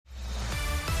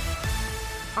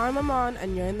I'm Iman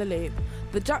and you're in the loop.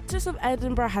 The Duchess of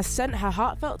Edinburgh has sent her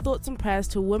heartfelt thoughts and prayers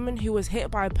to a woman who was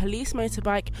hit by a police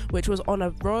motorbike which was on a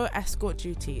royal escort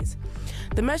duties.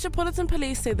 The Metropolitan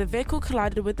Police say the vehicle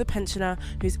collided with the pensioner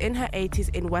who's in her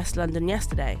 80s in West London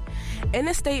yesterday. In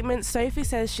a statement, Sophie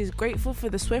says she's grateful for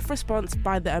the swift response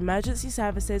by the emergency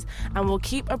services and will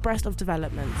keep abreast of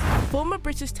developments. Former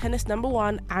British tennis number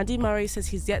one Andy Murray says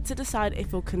he's yet to decide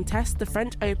if he'll contest the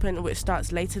French Open, which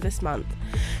starts later this month.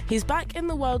 He's back in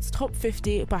the world's top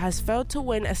 50 but has failed to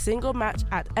win a single match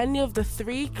at any of the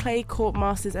 3 clay court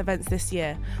Masters events this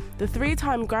year. The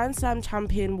 3-time Grand Slam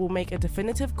champion will make a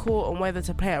definitive call on whether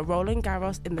to play at Roland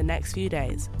Garros in the next few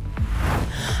days.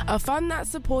 A fund that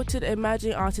supported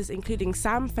emerging artists including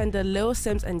Sam Fender, Lil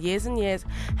Sims and Years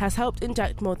has helped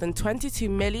inject more than £22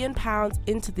 million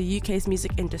into the UK's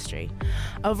music industry.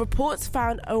 Reports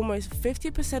found almost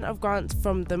 50% of grants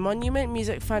from the Monument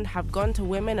Music Fund have gone to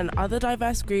women and other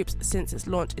diverse groups since its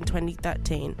launch in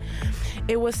 2013.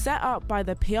 It was set up by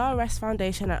the PRS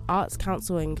Foundation at Arts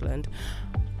Council England,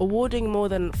 awarding more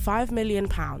than £5 million.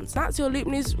 That's your Loop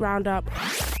News Roundup.